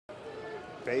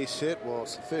Base hit will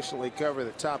sufficiently cover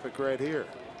the topic right here.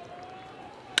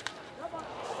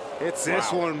 It's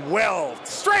this one well.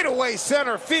 Straightaway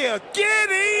center field.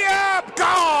 Giddy up.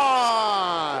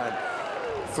 Gone.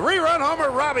 3-run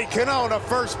homer. Robbie Cano, the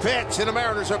first pitch. And the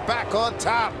Mariners are back on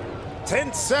top.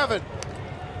 10-7.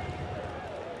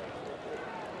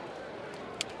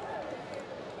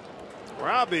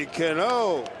 Robbie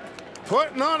Cano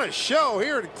putting on a show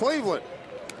here in Cleveland.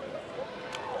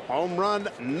 Home run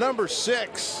number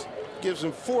 6. Gives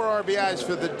him 4 RBIs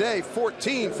for the day,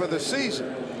 14 for the season.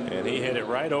 And he hit it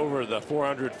right over the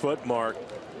 400-foot mark.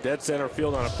 Dead center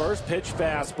field on a first pitch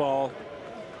fastball.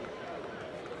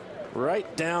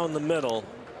 Right down the middle.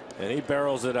 And he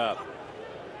barrels it up.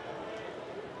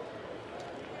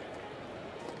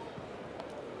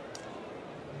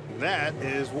 That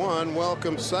is one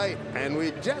welcome sight. And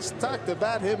we just talked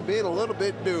about him being a little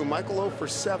bit due. Michael 0 for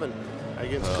 7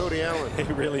 against Cody Allen.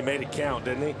 He really made it count,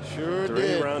 didn't he? Sure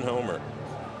did. 3-run homer.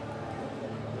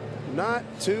 Not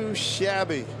too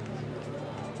shabby.